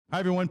Hi,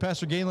 everyone.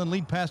 Pastor Galen,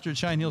 lead pastor at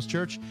Cheyenne Hills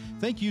Church.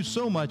 Thank you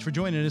so much for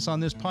joining us on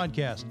this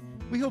podcast.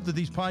 We hope that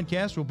these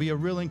podcasts will be a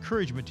real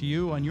encouragement to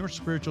you on your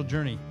spiritual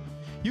journey.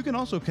 You can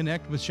also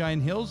connect with Cheyenne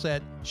Hills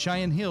at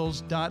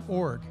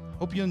CheyenneHills.org.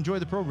 Hope you enjoy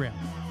the program.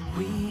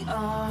 We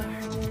are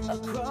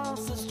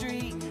across the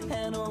street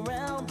and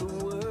around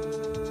the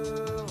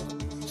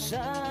world,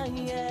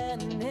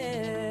 Cheyenne Hills.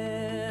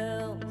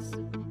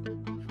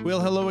 Well,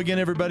 hello again,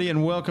 everybody,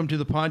 and welcome to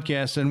the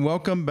podcast. And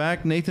welcome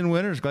back, Nathan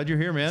Winters. Glad you're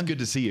here, man. It's good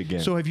to see you again.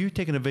 So have you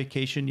taken a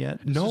vacation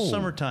yet? No. It's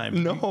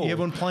summertime. No. You have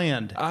one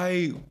planned.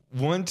 I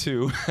want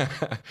to.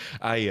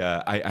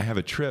 I have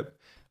a trip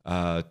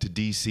to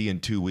DC in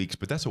 2 weeks,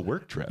 but that's a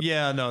work trip.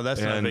 Yeah, no,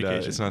 that's not a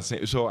vacation. It's not the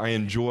same. So I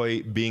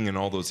enjoy being in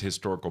all those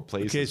historical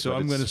places. Okay, so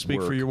I'm going to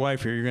speak for your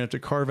wife here. You're going to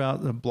have to carve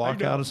out the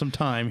block out of some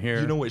time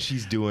here. You know what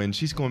she's doing?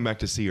 She's going back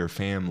to see her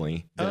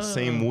family that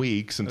same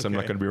week, since I'm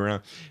not going to be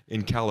around,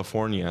 in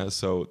California.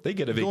 So they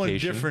get a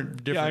vacation.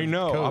 Different yeah, I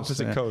know, coasts,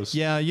 opposite coasts.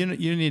 Yeah,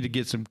 you need to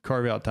get some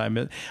carve out time.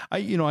 But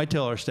I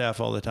tell our staff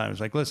all the time, it's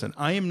like, listen,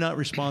 I am not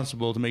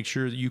responsible to make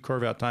sure that you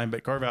carve out time,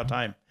 but carve out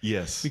time.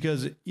 Yes.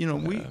 Because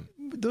we.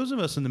 Those of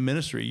us in the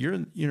ministry,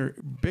 you're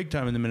big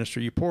time in the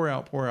ministry. You pour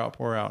out.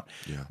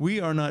 Yeah. We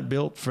are not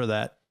built for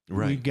that.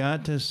 Right. We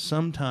got to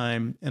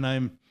sometime, and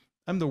I'm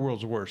the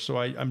world's worst. So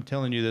I'm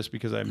telling you this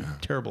because I'm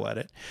terrible at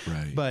it.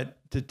 Right. But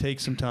to take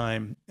some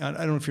time, I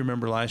don't know if you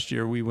remember last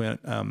year we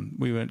went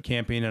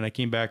camping, and I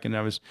came back and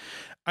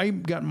I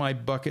got my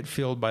bucket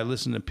filled by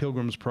listening to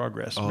Pilgrim's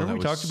Progress. Oh, Remember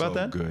we talked about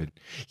that? Good.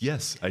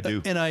 Yes, I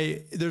do. And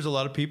there's a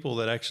lot of people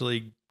that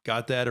actually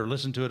got that or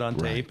listened to it on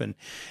tape. And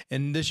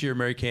this year,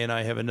 Mary Kay and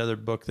I have another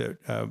book that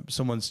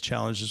someone's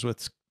challenged us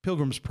with,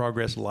 Pilgrim's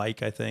Progress, I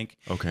think.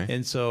 Okay.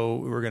 And so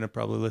we're going to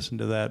probably listen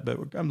to that,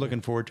 but I'm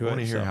looking forward to it. I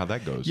want to hear how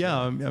that goes. Yeah,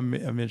 I'm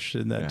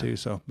interested in that too.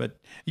 So, but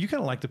you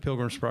kind of like the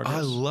Pilgrim's Progress. I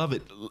love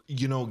it.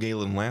 You know,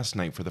 Galen, last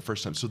night for the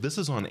first time. So this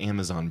is on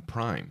Amazon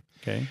Prime.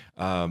 Okay.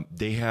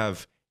 They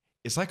have,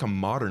 it's like a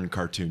modern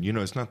cartoon. You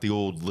know, it's not the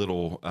old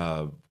little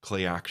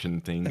clay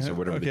action things or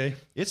whatever. Okay.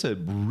 It's a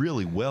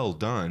really well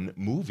done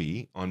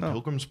movie on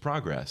Pilgrim's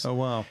Progress. Oh,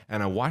 wow.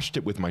 And I watched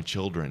it with my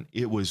children.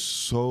 It was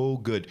so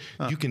good.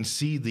 You can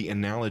see the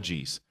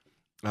analogies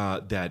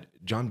that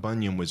John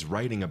Bunyan was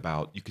writing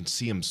about. You can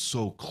see them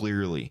so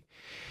clearly.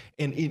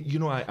 And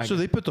so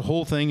they put the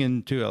whole thing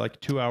into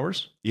like 2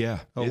 hours?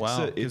 Yeah. Oh,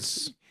 wow.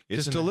 It's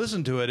just to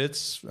listen to it,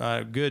 it's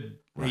good.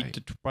 Right. 8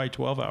 to probably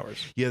 12 hours.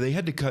 Yeah, they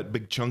had to cut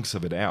big chunks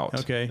of it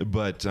out. Okay.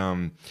 But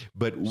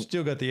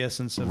still got the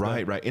essence of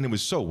right, and it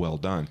was so well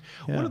done.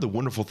 Yeah. One of the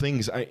wonderful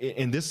things,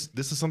 and this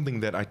is something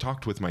that I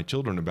talked with my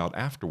children about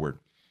afterward.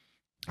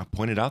 I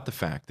pointed out the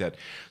fact that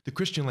the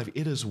Christian life,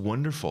 it is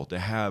wonderful to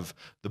have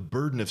the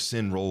burden of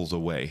sin rolls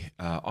away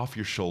off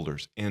your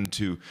shoulders, and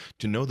to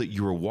know that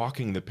you are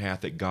walking the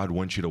path that God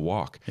wants you to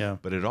walk. Yeah.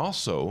 But it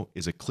also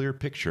is a clear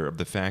picture of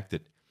the fact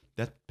that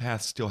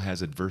path still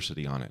has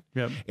adversity on it.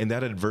 Yep. And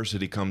that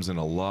adversity comes in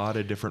a lot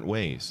of different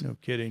ways. No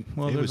kidding.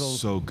 Well, It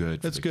was so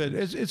good. That's good.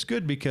 It's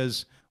good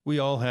because we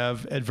all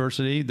have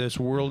adversity. This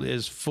world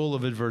is full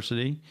of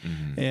adversity.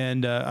 Mm-hmm.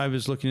 And I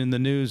was looking in the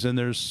news, and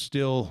there's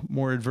still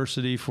more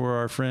adversity for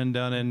our friend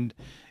down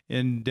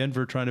in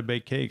Denver trying to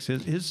bake cakes.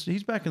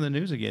 He's back in the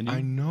news again. I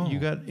know. You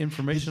got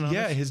information on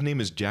this? His name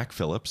is Jack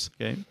Phillips.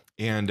 Okay.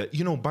 And,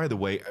 by the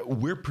way,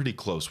 we're pretty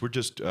close. We're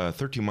just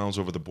 13 miles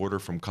over the border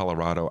from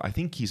Colorado. I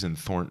think he's in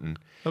Thornton.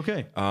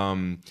 Okay.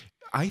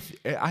 I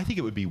think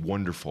it would be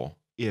wonderful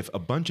if a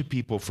bunch of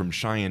people from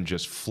Cheyenne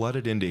just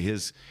flooded into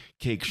his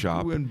cake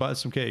shop and bought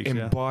some cakes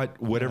and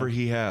bought whatever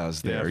he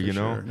has there, for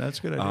sure. That's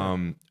a good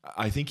idea.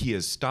 I think he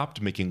has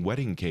stopped making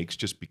wedding cakes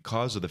just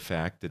because of the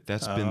fact that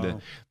that's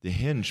been the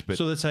hinge. But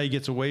so that's how he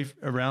gets away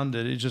around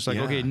it. It's just like,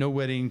 okay, no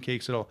wedding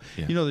cakes at all.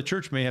 Yeah. The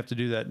church may have to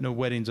do that. No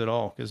weddings at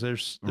all. Because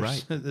there's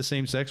the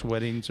same sex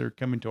weddings are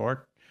coming to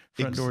our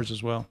front doors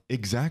as well.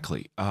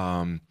 Exactly.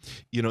 The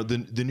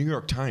New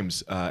York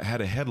Times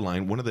had a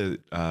headline, one of the,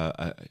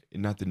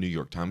 not the New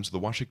York Times, the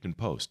Washington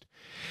Post,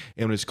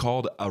 and it's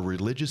called "A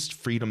Religious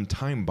Freedom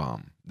Time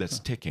Bomb That's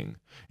Ticking."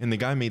 And the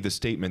guy made the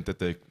statement that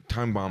the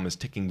time bomb is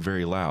ticking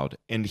very loud.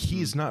 And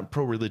he's not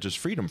pro-religious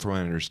freedom, from what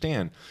I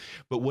understand.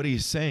 But what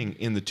he's saying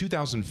in the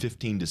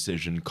 2015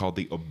 decision called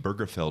the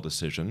Obergefell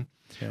decision,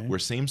 where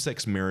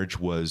same-sex marriage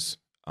was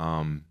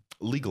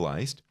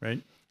legalized,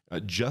 right?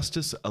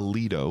 Justice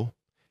Alito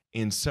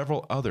and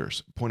several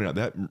others pointed out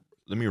that,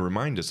 let me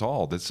remind us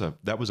all,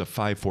 that was a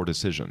 5-4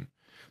 decision.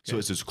 So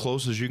it's as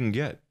close as you can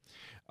get.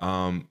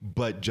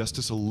 But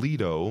Justice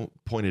Alito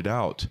pointed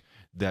out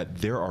that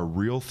there are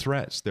real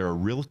threats, there are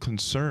real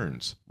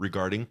concerns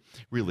regarding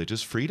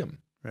religious freedom.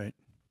 Right.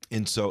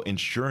 And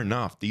sure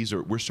enough,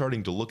 we're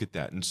starting to look at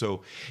that. And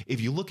so if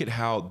you look at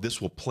how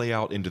this will play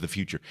out into the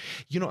future,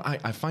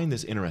 I find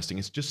this interesting.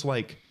 It's just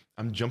like,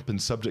 I'm jumping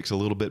subjects a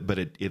little bit, but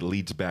it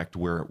leads back to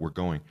where we're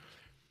going.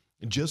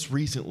 Just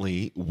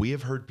recently, we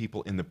have heard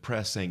people in the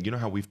press saying,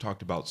 how we've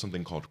talked about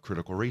something called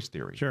critical race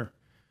theory. Sure.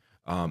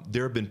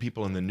 There have been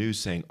people in the news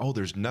saying, "Oh,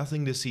 there's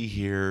nothing to see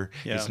here.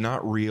 Yeah. It's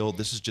not real.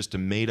 This is just a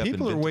made-up."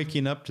 People are invented-"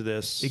 waking up to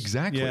this.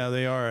 Exactly. Yeah,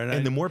 they are.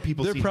 And the more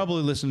people they're see-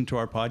 probably listening to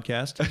our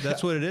podcast.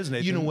 That's what it is,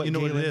 Nathan. You know what? You know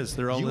what it Galen? is.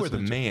 They're all You are the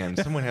listening to it. man.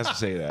 Someone has to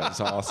say that.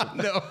 It's awesome.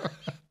 No,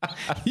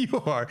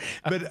 you are.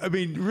 But I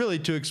mean, really,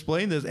 to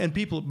explain this, and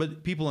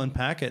people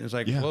unpack it, and it's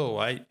like, Yeah.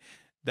 whoa,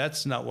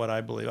 that's not what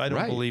I believe. I don't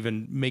Right. believe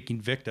in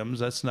making victims.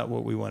 That's not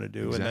what we want to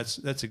do. Exactly.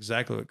 And that's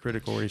exactly what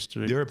critical race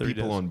theory There are theory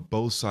people does. on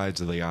both sides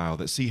of the aisle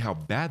that see how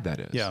bad that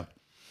is. Yeah.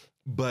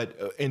 But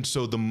and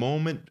so the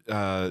moment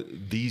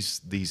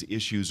these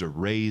issues are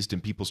raised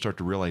and people start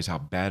to realize how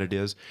bad it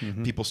is,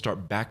 Mm-hmm. people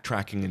start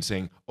backtracking and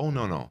saying, "Oh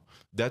no,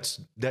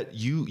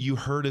 you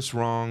heard us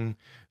wrong.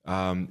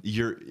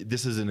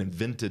 This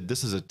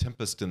is a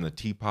tempest in the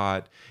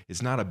teapot.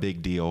 It's not a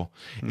big deal."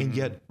 Mm-hmm. And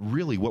yet,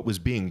 really, what was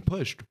being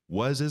pushed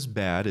was as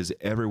bad as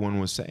everyone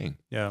was saying.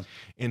 Yeah.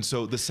 And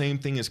so the same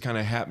thing is kind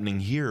of happening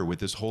here with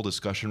this whole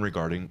discussion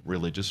regarding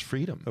religious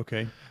freedom.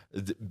 Okay.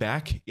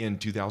 Back in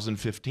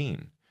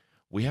 2015,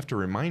 we have to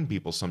remind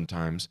people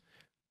sometimes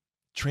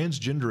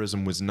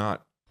transgenderism was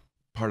not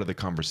part of the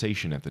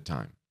conversation at the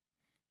time.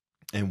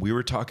 And we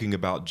were talking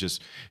about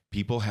just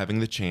people having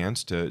the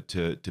chance to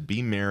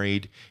be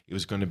married. It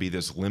was going to be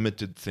this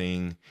limited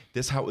thing.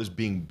 This is how it was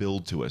being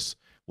billed to us.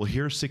 Well,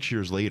 here 6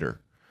 years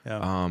later,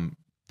 Yeah.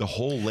 the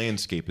whole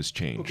landscape has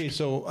changed. Okay,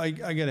 so I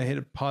got to hit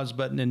a pause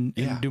button and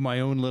Yeah. do my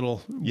own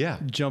little Yeah.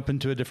 jump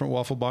into a different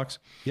waffle box.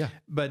 Yeah.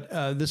 But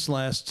this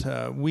last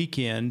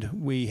weekend,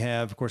 we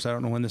have, of course, I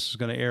don't know when this is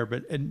going to air,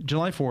 but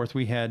July 4th,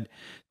 we had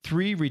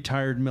 3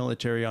 retired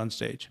military on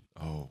stage.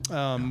 Oh,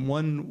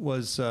 One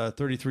was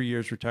 33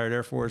 years retired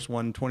Air Force,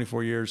 one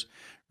 24 years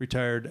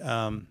retired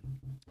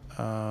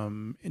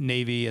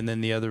Navy, and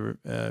then the other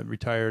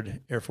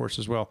retired Air Force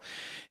as well.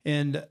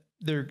 And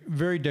they're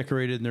very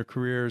decorated in their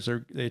careers.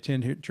 They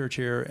attend church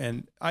here.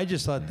 And I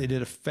just thought they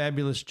did a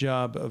fabulous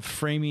job of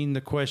framing the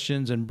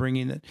questions and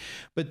bringing it.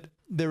 But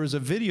there was a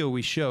video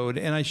we showed,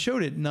 and I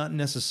showed it not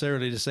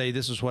necessarily to say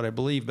this is what I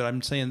believe, but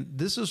I'm saying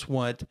this is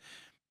what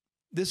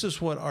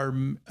our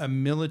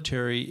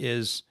military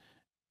is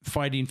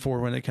fighting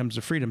for when it comes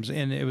to freedoms.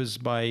 And it was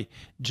by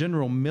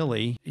General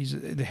Milley. He's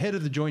the head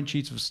of the Joint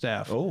Chiefs of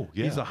Staff. Oh,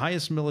 yeah. He's the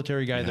highest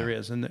military guy there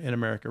is in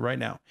America right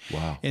now.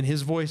 Wow. And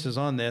his voice is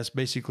on this,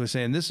 basically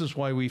saying, this is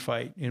why we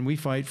fight. And we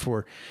fight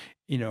for,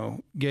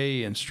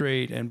 gay and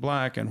straight and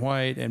black and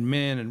white and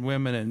men and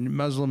women and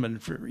Muslim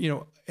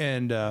and,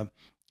 and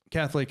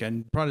Catholic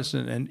and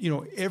Protestant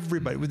and,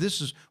 everybody.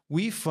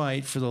 We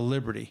fight for the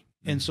liberty.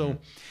 And so,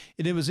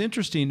 and it was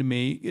interesting to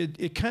me.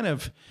 It kind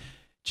of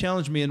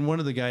challenged me, and one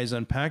of the guys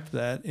unpacked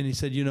that, and he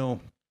said,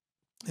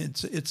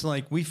 it's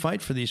like we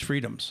fight for these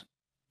freedoms,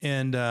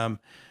 and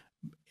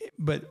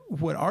but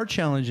what our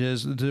challenge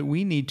is that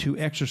we need to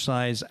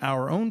exercise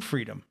our own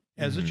freedom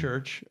as a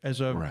church, as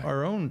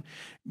our own,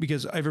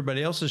 because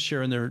everybody else is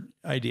sharing their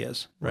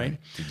ideas, right?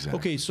 Exactly.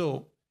 Okay,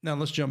 so now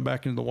let's jump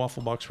back into the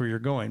waffle box where you're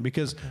going,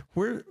 because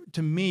where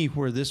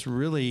this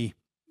really,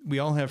 we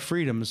all have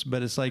freedoms,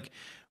 but it's like,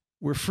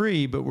 we're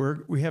free, but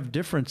we have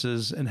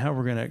differences in how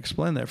we're going to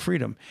explain that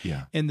freedom.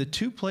 Yeah. And the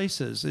two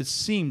places, it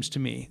seems to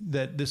me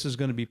that this is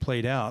going to be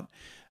played out.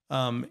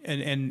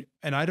 And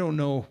I don't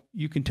know,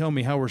 you can tell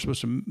me how we're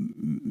supposed to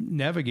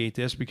navigate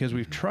this, because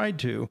we've tried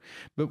to,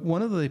 but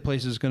one of the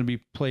places going to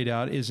be played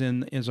out is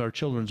our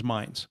children's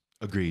minds.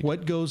 Agreed.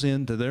 What goes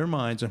into their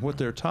minds and what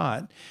they're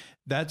taught.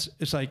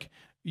 It's like,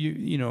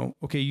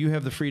 okay, you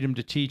have the freedom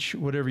to teach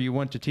whatever you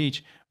want to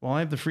teach. Well, I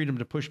have the freedom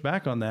to push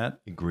back on that.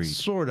 Agreed.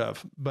 Sort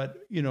of. But,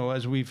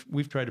 as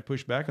we've tried to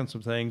push back on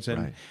some things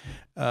and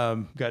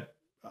got,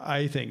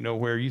 I think,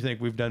 nowhere. You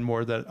think we've done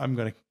more, that I'm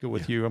going to go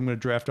with you. I'm going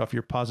to draft off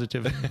your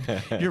positive,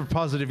 you're a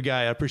positive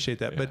guy. I appreciate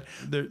that. Yeah.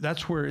 But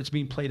that's where it's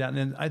being played out.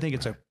 And I think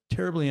it's a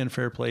terribly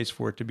unfair place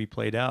for it to be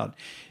played out,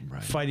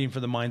 fighting for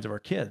the minds of our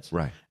kids.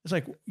 Right. It's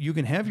like, you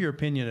can have your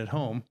opinion at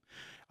home.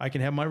 I can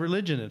have my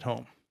religion at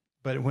home.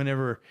 But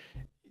whenever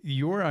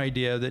your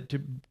idea that to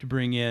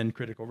bring in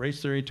critical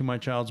race theory to my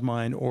child's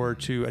mind, or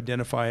to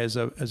identify as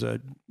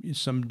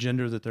some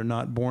gender that they're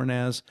not born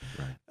as,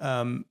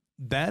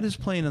 that is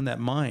playing on that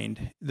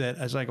mind. That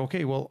I was like,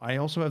 okay, well, I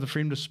also have the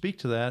freedom to speak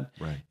to that.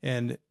 Right.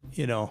 And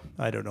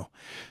I don't know.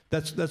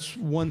 That's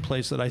one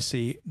place that I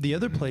see. The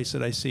other place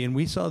that I see, and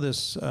we saw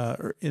this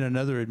in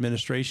another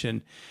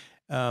administration,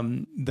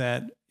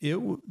 that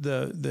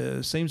the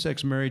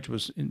same-sex marriage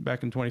was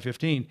back in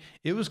 2015.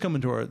 It was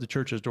coming to the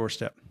church's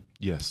doorstep.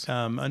 Yes.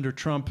 Under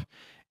Trump,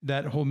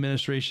 that whole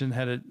administration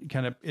had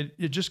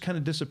it just kind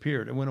of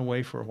disappeared. It went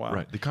away for a while.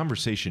 Right. The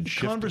conversation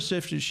shifted.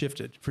 Conversation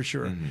shifted for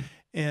sure. Mm-hmm.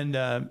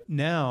 And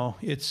now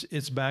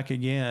it's back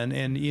again,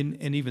 and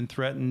even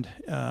threatened,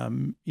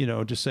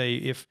 to say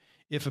if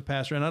a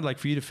pastor, and I'd like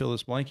for you to fill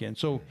this blank in.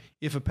 So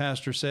if a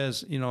pastor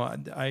says,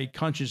 I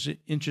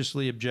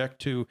conscientiously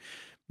object to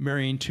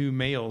marrying two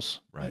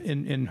males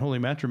in holy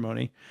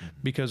matrimony,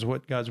 because of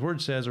what God's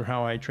word says, or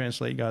how I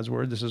translate God's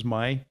word, this is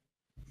my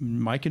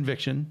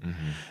conviction,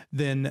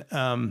 then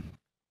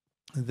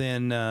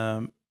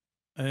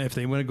if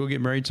they want to go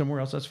get married somewhere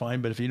else, that's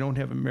fine. But if you don't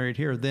have them married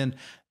here, then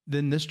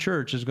then this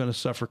church is going to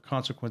suffer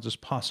consequences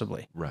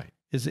possibly. Right.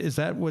 Is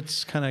that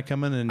what's kind of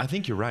coming in? I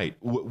think you're right.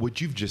 What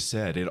you've just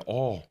said, it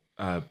all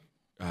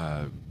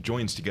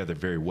joins together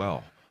very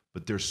well.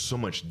 But there's so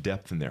much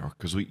depth in there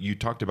because you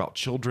talked about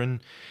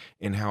children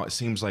and how it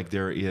seems like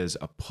there is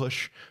a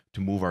push to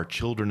move our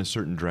children a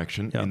certain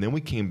direction. Yeah. And then we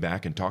came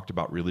back and talked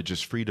about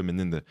religious freedom and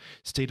then the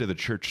state of the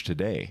church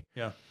today.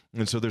 Yeah.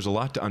 And so there's a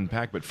lot to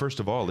unpack. But first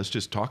of all, let's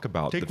just talk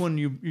about Take one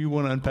you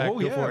want to unpack. Oh,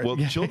 Go yeah. for it. Well,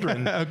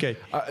 children. Okay.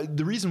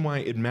 The reason why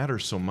it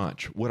matters so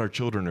much, what our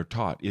children are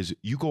taught, is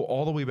you go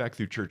all the way back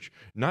through church,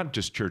 not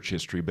just church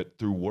history, but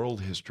through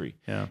world history.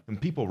 Yeah.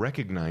 And people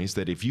recognize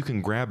that if you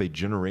can grab a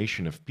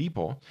generation of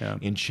people Yeah.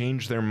 and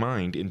change their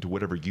mind into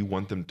whatever you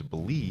want them to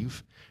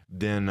believe,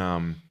 then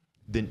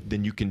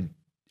you can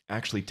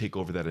actually take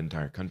over that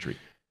entire country.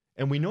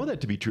 And we know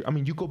that to be true. I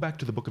mean, you go back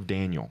to the book of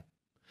Daniel.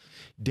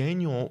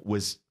 Daniel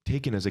was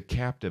taken as a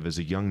captive as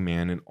a young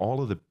man, and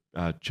all of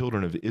the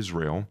children of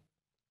Israel,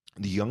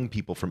 the young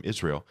people from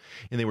Israel,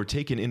 and they were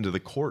taken into the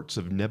courts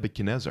of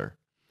Nebuchadnezzar,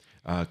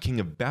 king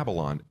of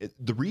Babylon.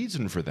 The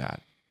reason for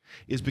that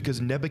is because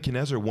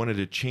Nebuchadnezzar wanted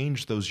to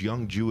change those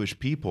young Jewish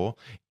people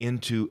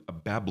into a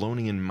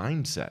Babylonian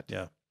mindset.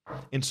 Yeah.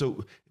 And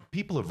so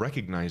people have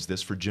recognized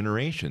this for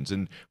generations.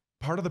 And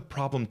part of the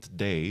problem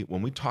today,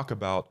 when we talk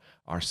about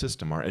our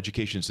system, our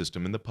education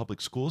system, and the public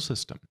school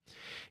system,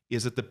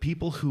 is that the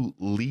people who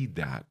lead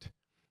that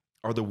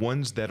are the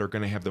ones that are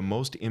going to have the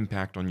most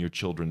impact on your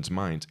children's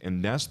minds.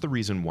 And that's the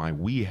reason why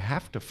we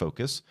have to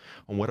focus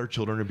on what our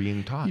children are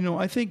being taught.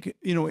 I think,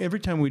 every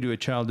time we do a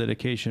child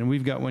dedication,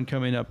 we've got one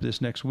coming up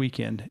this next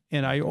weekend,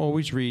 and I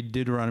always read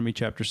Deuteronomy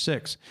chapter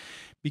 6,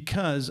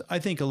 because I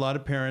think a lot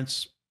of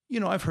parents,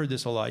 I've heard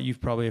this a lot.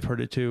 You've probably have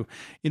heard it too.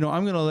 I'm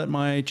going to let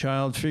my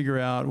child figure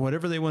out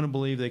whatever they want to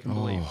believe, they can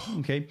believe.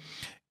 Okay.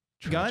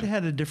 Tragic. God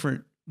had a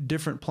different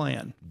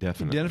plan.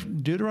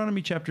 Definitely.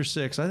 Deuteronomy chapter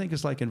 6, I think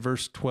it's like in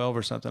verse 12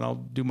 or something. I'll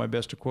do my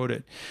best to quote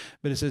it.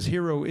 But it says,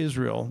 "Hear, O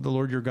Israel, the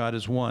Lord your God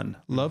is one.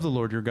 Love the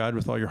Lord your God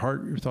with all your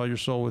heart, with all your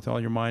soul, with all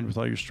your mind, with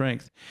all your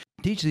strength.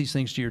 Teach these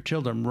things to your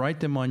children.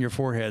 Write them on your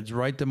foreheads.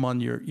 Write them on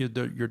your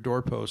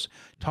doorposts.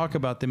 Talk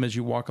about them as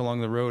you walk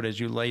along the road, as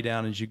you lay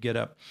down, as you get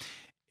up."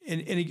 And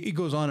it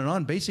goes on and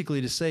on, basically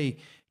to say,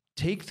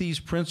 take these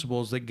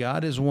principles that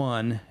God is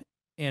one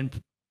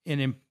and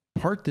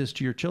impart this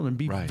to your children.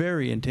 Be Right.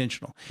 very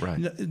intentional. Right.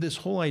 This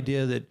whole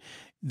idea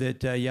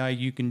that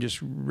you can just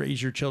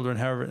raise your children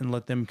however and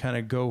let them kind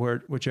of go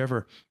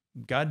whichever.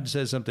 God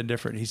says something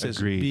different. He says,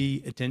 Agreed.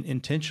 be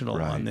intentional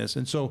Right. on this.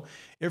 And so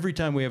every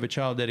time we have a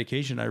child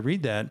dedication, I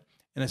read that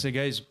and I say,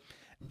 guys,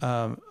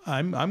 I'm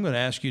going to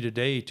ask you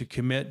today to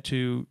commit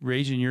to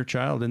raising your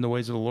child in the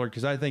ways of the Lord,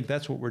 because I think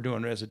that's what we're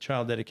doing as a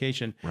child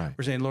dedication. Right.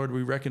 We're saying, Lord,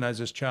 we recognize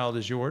this child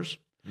is yours,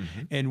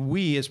 Mhm. and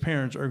we as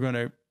parents are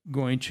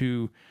going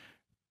to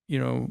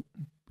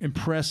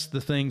impress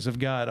the things of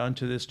God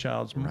onto this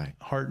child's Right.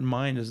 heart and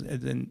mind,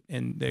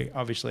 and they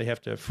obviously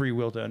have to have free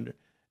will to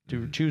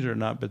choose it or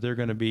not, but they're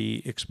going to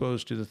be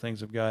exposed to the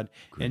things of God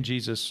and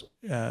Jesus'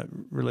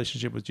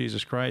 relationship with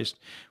Jesus Christ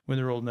when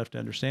they're old enough to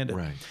understand it.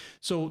 Right.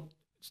 So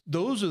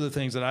those are the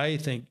things that I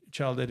think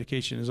child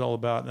dedication is all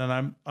about. And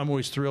I'm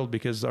always thrilled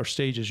because our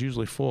stage is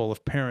usually full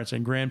of parents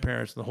and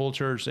grandparents. The whole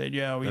church saying,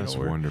 That's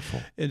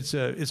wonderful. It's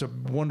a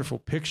wonderful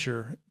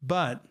picture,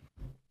 but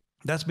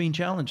that's being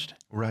challenged.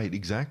 Right,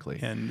 exactly.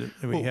 And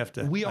we have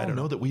to. We I all don't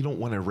know that we don't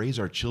want to raise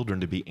our children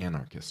to be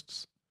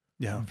anarchists.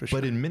 Yeah, for sure.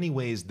 But in many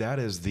ways, that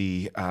is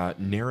the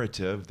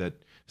narrative that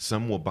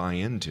some will buy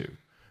into.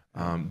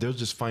 They'll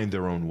just find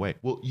their own way.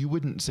 Well, you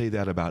wouldn't say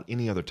that about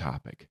any other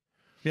topic.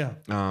 Yeah.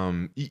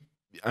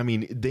 I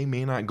mean, they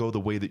may not go the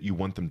way that you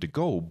want them to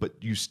go,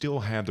 but you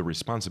still have the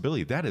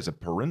responsibility. That is a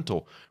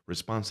parental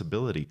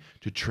responsibility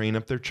to train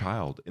up their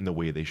child in the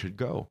way they should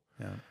go.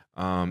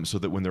 Yeah. So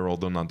that when they're old,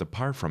 they'll not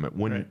depart from it.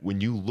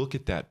 When you look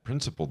at that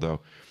principle,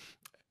 though,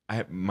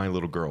 my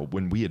little girl,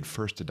 when we had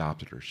first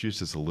adopted her, she was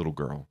just a little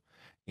girl.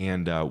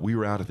 And we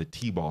were out at the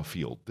T-ball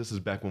field. This is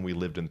back when we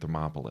lived in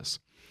Thermopolis.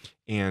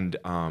 And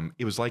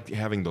it was like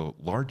having the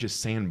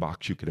largest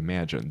sandbox you could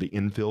imagine. The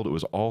infield, it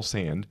was all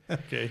sand.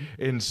 Okay.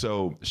 And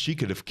so she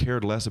could have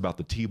cared less about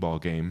the T-ball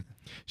game.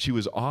 She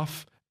was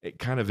off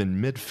kind of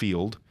in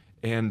midfield,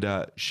 and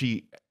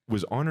she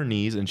was on her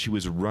knees, and she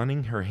was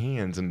running her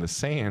hands in the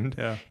sand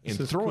Yeah. and This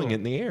is throwing cool. it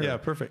in the air. Yeah,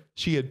 perfect.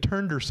 She had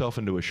turned herself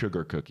into a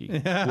sugar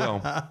cookie.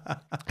 Well,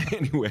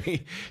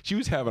 anyway, she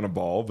was having a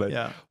ball. But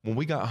Yeah. when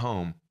we got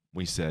home,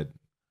 we said,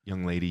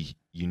 "Young lady,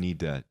 you need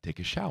to take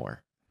a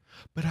shower."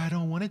 "But I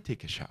don't want to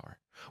take a shower."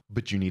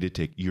 "But you're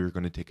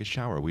going to take a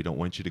shower. We don't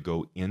want you to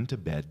go into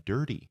bed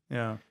dirty.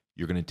 Yeah.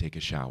 You're going to take a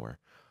shower."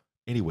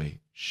 Anyway,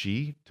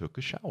 she took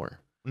a shower.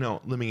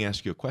 Now, let me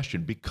ask you a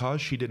question. Because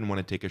she didn't want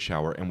to take a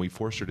shower and we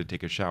forced her to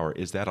take a shower,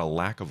 is that a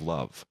lack of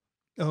love?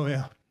 Oh,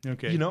 yeah.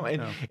 Okay.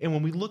 And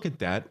when we look at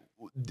that,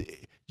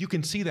 you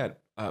can see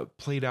that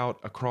played out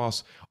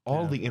across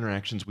all the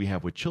interactions we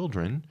have with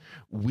children.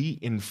 We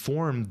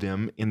inform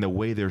them in the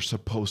way they're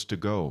supposed to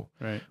go.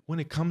 Right. When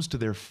it comes to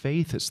their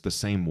faith, it's the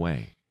same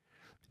way.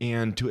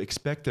 And to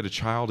expect that a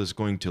child is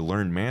going to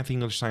learn math,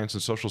 English, science,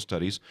 and social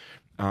studies,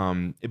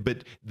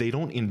 but they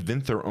don't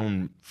invent their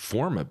own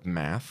form of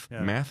math.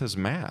 Yeah. Math is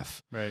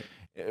math. Right.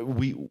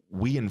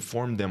 We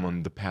inform them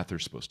on the path they're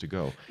supposed to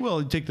go.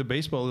 Well, take the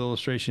baseball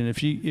illustration.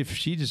 If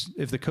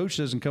the coach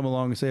doesn't come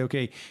along and say,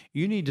 okay,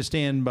 you need to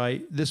stand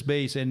by this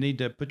base and need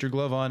to put your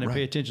glove on and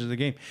pay attention to the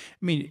game.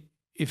 I mean,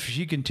 if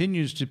she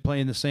continues to play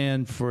in the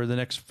sand for the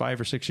next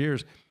 5 or 6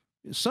 years,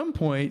 at some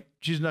point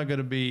she's not going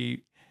to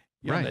be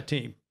on that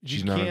team.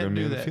 She's not going to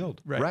be on the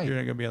field. Right. You're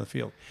not going to be on the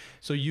field.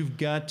 So you've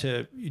got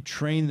to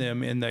train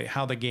them in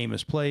how the game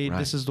is played. Right.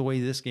 This is the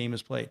way this game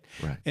is played.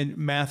 Right. And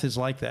math is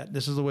like that.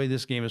 This is the way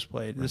this game is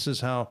played. Right. This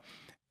is how,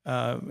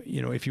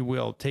 if you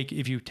will,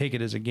 if you take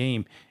it as a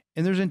game.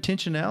 And there's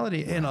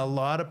intentionality and a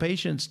lot of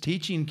patience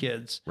teaching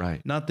kids.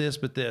 Right. Not this,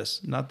 but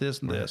this. Not this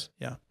and this.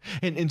 Yeah.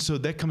 And so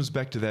that comes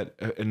back to that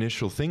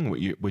initial thing,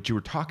 what you were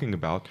talking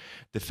about,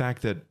 the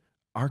fact that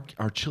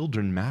our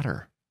children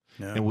matter.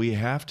 Yeah. And we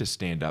have to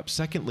stand up.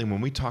 Secondly, when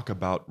we talk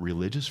about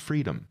religious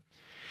freedom,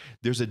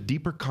 there's a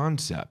deeper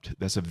concept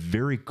that's a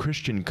very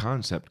Christian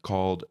concept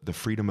called the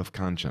freedom of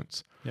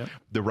conscience. Yep.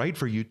 The right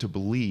for you to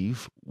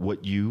believe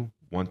what you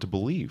want to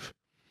believe.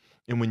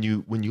 And when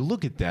you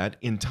look at that,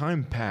 in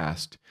time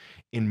past,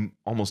 in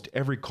almost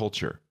every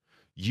culture,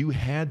 you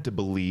had to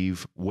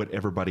believe what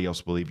everybody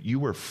else believed. You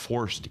were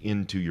forced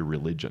into your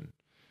religion.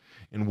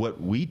 And what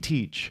we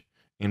teach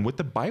and what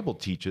the Bible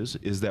teaches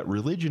is that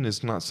religion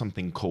is not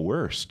something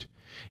coerced.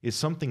 It's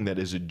something that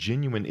is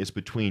is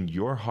between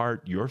your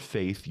heart, your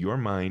faith, your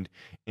mind,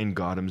 and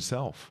God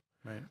himself.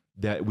 Right.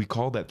 That we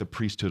call that the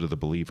priesthood of the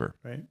believer.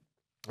 Right.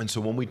 And so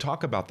when we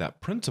talk about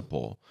that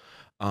principle,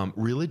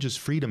 religious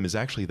freedom is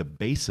actually the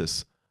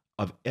basis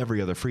of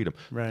every other freedom.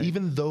 Right.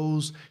 Even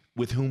those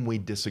with whom we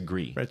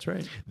disagree. That's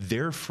right.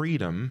 Their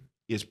freedom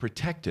is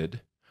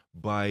protected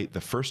by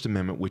the First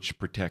Amendment, which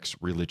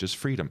protects religious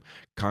freedom.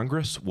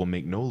 Congress will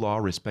make no law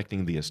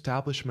respecting the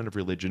establishment of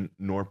religion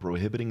nor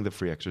prohibiting the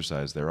free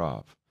exercise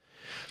thereof.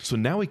 So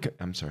now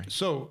I'm sorry.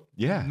 So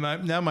yeah.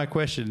 My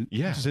question,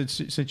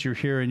 since you're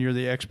here and you're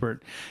the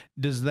expert,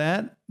 do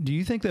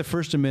you think that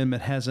First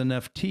Amendment has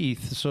enough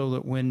teeth so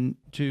that when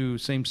two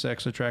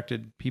same-sex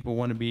attracted people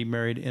want to be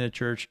married in a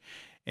church,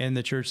 and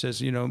the church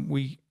says,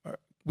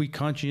 we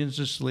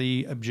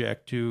conscientiously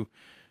object to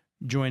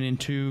join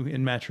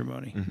in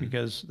matrimony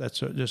because that's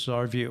just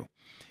our view.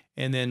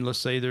 And then let's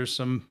say there's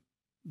some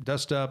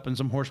dust up and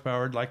some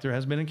horsepower like there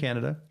has been in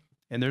Canada.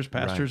 And there's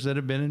pastors that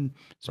have been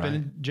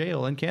in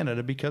jail in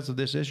Canada because of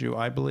this issue,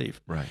 I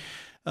believe. Right.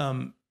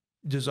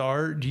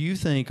 Do you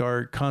think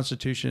our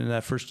Constitution and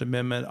that First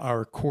Amendment,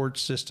 our court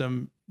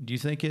system, do you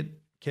think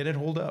can it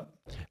hold up?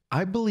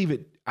 I believe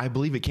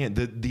it can.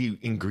 The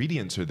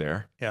ingredients are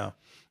there. Yeah.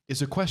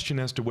 It's a question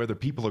as to whether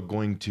people are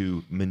going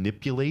to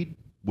manipulate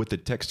what the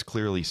text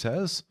clearly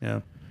says.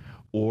 Yeah.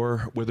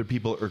 Or whether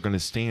people are going to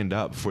stand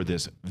up for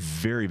this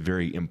very,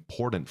 very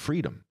important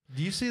freedom.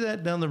 Do you see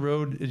that down the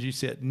road? As you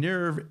see it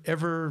near,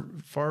 ever,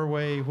 far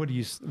away? What do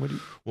you?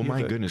 Well,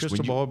 my goodness,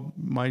 crystal ball.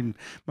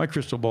 My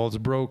crystal ball is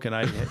broke, and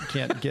I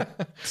can't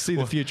see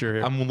the future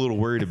here. I'm a little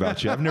worried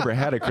about you. I've never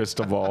had a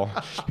crystal ball.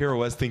 Here I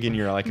was thinking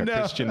you're like a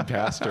Christian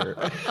pastor.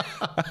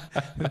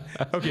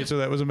 Okay, so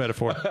that was a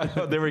metaphor.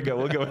 There we go.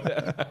 We'll go with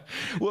that.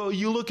 Well,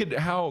 you look at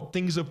how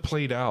things have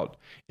played out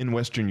in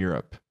Western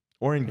Europe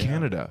or in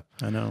Canada.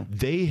 I know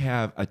they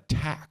have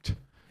attacked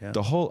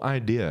the whole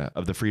idea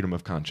of the freedom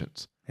of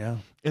conscience. Yeah.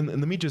 And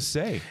let me just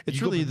say,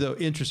 it's really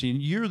interesting.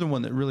 You're the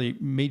one that really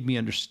made me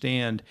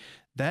understand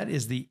that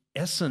is the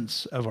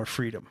essence of our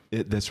freedom.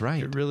 That's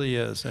right. It really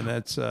is. And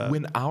that's and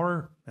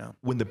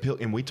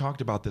we talked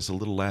about this a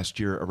little last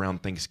year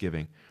around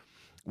Thanksgiving,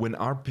 when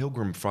our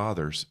Pilgrim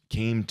Fathers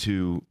came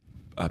to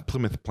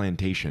Plymouth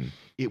Plantation,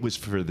 it was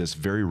for this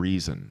very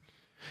reason.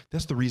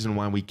 That's the reason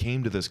why we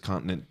came to this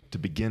continent to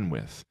begin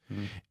with.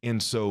 Mm-hmm.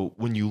 And so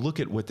when you look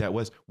at what that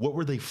was, what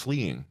were they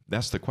fleeing?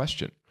 That's the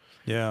question.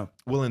 Yeah.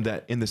 Well, in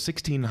the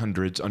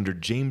 1600s, under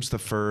James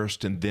I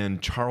and then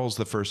Charles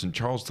I, and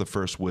Charles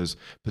I was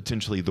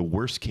potentially the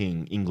worst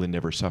king England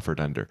ever suffered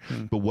under.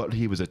 But what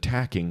he was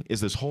attacking is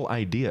this whole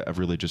idea of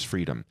religious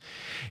freedom.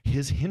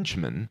 His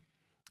henchman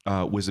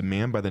was a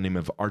man by the name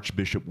of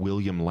Archbishop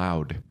William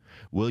Laud.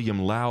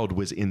 William Laud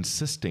was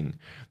insisting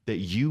that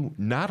you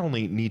not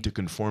only need to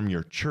conform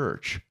your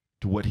church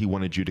to what he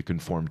wanted you to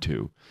conform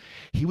to.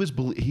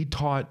 He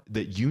taught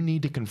that you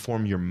need to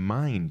conform your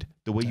mind,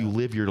 the way you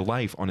live your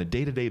life on a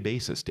day-to-day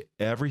basis, to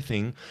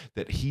everything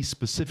that he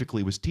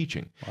specifically was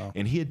teaching. Wow.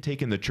 And he had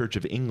taken the Church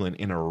of England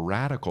in a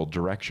radical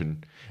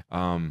direction.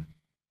 It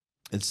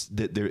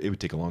would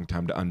take a long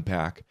time to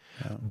unpack.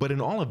 Yeah. But in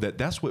all of that,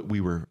 that's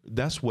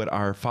what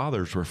our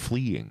fathers were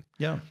fleeing.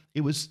 Yeah.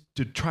 It was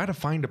to try to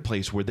find a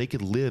place where they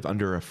could live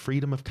under a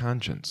freedom of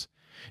conscience.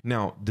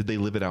 Now, did they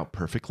live it out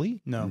perfectly?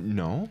 No.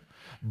 No.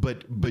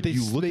 But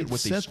you look at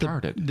what they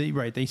started.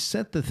 They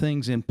set the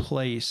things in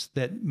place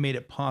that made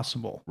it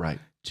possible. Right.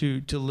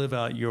 To live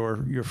out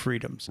your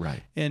freedoms.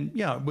 Right. And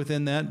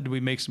within that, do we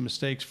make some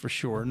mistakes? For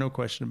sure. No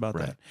question about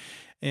that.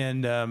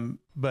 And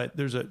but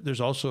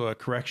there's also a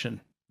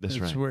correction That's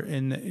It's right. where,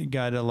 and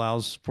God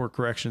allows for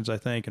corrections, I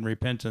think, and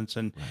repentance,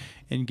 and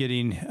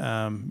getting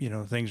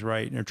things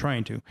right, or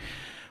trying to.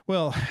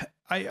 Well,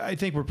 I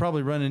think we're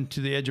probably running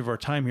to the edge of our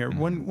time here.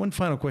 One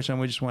final question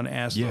I just want to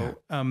ask, Yeah.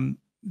 though.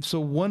 So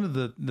one of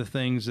the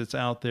things that's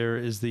out there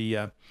is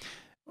the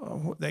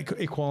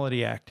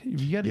Equality Act.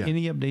 Have you got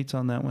any updates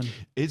on that one?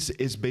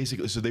 It's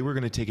basically, so they were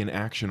going to take an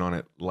action on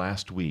it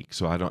last week.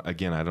 So I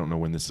don't know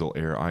when this will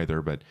air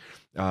either, but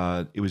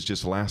it was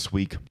just last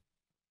week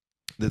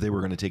that they were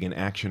going to take an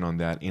action on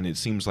that, and it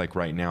seems like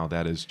right now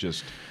that is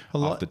just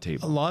off the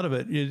table. A lot of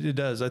it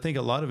does. I think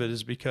a lot of it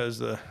is because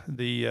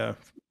the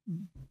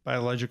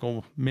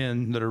biological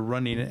men that are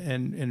running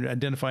and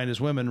identifying as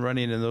women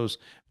running, and those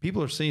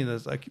people are seeing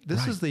this like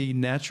this is the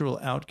natural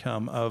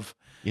outcome of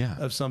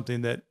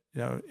something that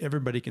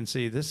everybody can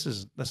see.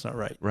 That's not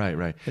right.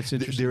 Right. It's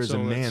interesting. There is So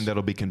a man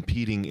that'll be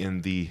competing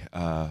in the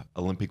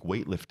Olympic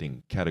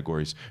weightlifting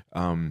categories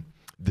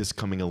this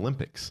coming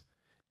Olympics,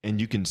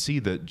 and you can see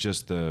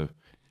that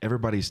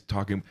everybody's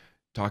talking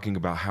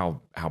about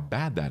how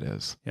bad that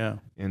is. Yeah.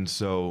 And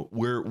so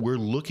we're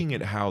looking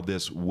at how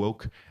this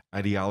woke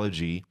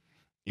ideology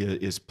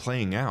is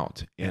playing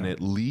out, and it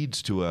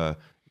leads to a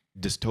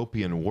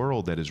dystopian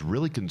world that is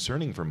really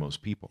concerning for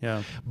most people.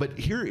 Yeah. But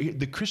here,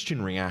 the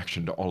Christian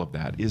reaction to all of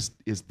that is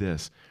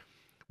this: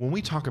 when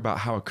we talk about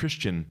how a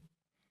Christian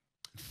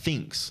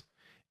thinks,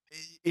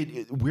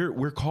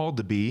 we're called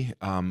to be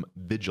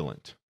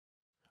vigilant.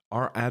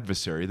 Our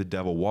adversary, the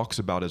devil, walks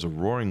about as a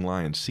roaring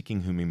lion,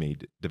 seeking whom he may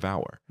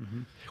devour.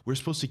 Mm-hmm. We're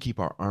supposed to keep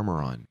our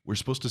armor on. We're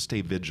supposed to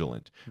stay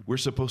vigilant. We're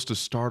supposed to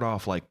start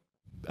off like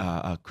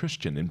a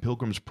Christian in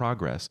Pilgrim's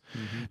Progress,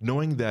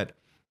 knowing that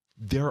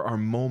there are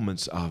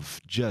moments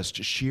of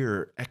just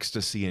sheer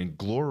ecstasy and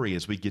glory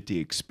as we get to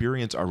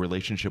experience our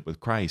relationship with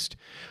Christ.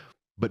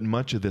 But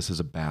much of this is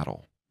a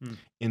battle.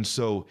 And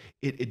so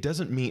it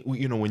doesn't mean,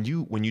 when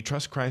you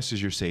trust Christ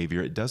as your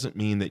Savior, it doesn't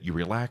mean that you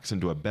relax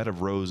into a bed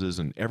of roses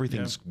and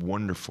everything's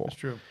wonderful. That's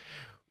true.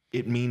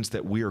 It means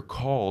that we are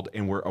called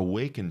and we're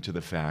awakened to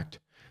the fact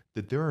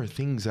that there are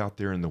things out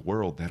there in the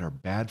world that are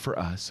bad for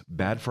us,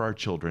 bad for our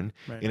children,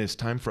 and it's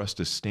time for us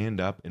to stand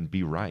up and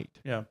be right.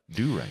 Yeah.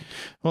 Do right.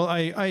 Well,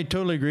 I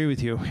totally agree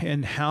with you.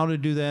 And how to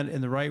do that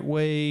in the right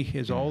way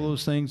is all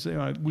those things.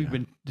 We've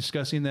been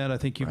discussing that. I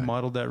think you've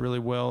modeled that really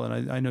well.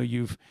 And I know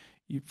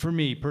for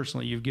me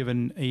personally, you've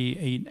given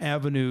an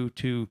avenue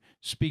to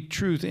speak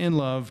truth in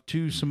love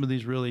to some of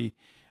these really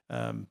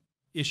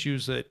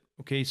issues that,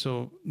 okay,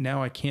 so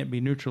now I can't be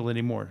neutral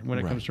anymore when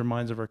it comes to the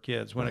minds of our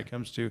kids, when it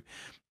comes to,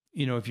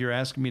 if you're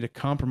asking me to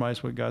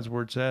compromise what God's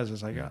word says,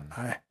 it's like,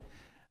 I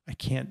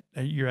can't,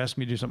 you're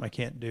asking me to do something I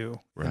can't do.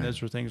 Right. And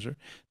those are things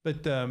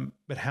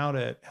but how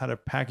to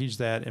package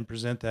that and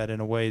present that in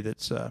a way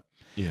that's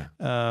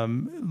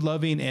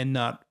loving and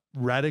not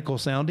radical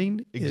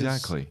sounding.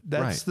 Exactly.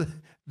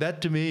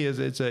 That to me is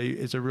it's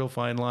a real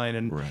fine line,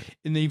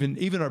 and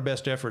even our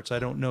best efforts, I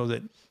don't know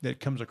that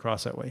comes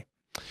across that way.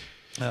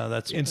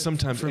 And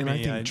sometimes, I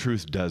think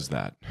truth does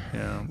that.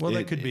 Yeah. Well,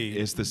 that could be.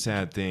 It's the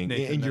sad thing,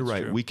 Nathan, and you're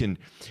right. true.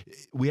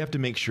 We have to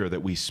make sure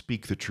that we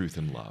speak the truth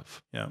in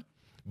love. Yeah.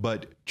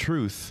 But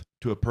truth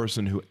to a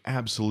person who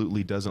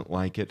absolutely doesn't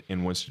like it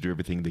and wants to do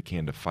everything they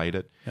can to fight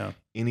it. Yeah.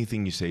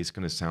 Anything you say is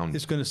going to sound.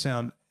 It's going to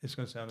sound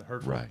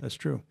hurtful. Right. That's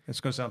true. It's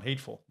going to sound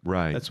hateful.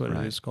 Right. That's what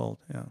it is called.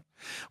 Yeah.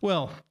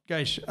 Well,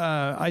 guys,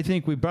 I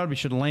think we probably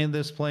should land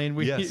this plane.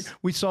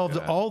 We solved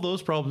all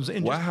those problems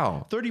in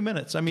just 30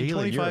 minutes. I mean,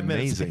 Galen, 25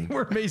 minutes. Amazing.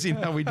 We're amazing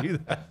how we do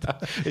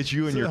that. It's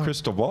you and your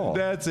crystal ball.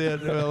 That's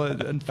it. Well,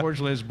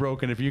 unfortunately, it's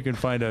broken. If you can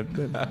find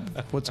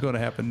what's going to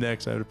happen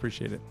next, I would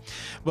appreciate it.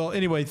 Well,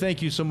 anyway,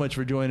 thank you so much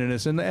for joining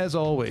us. And as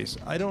always,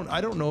 I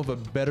don't know of a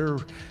better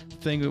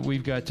thing that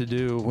we've got to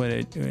do when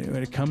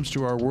it comes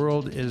to our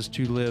world is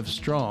to live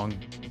strong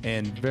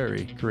and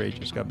very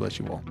courageous. God bless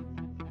you all.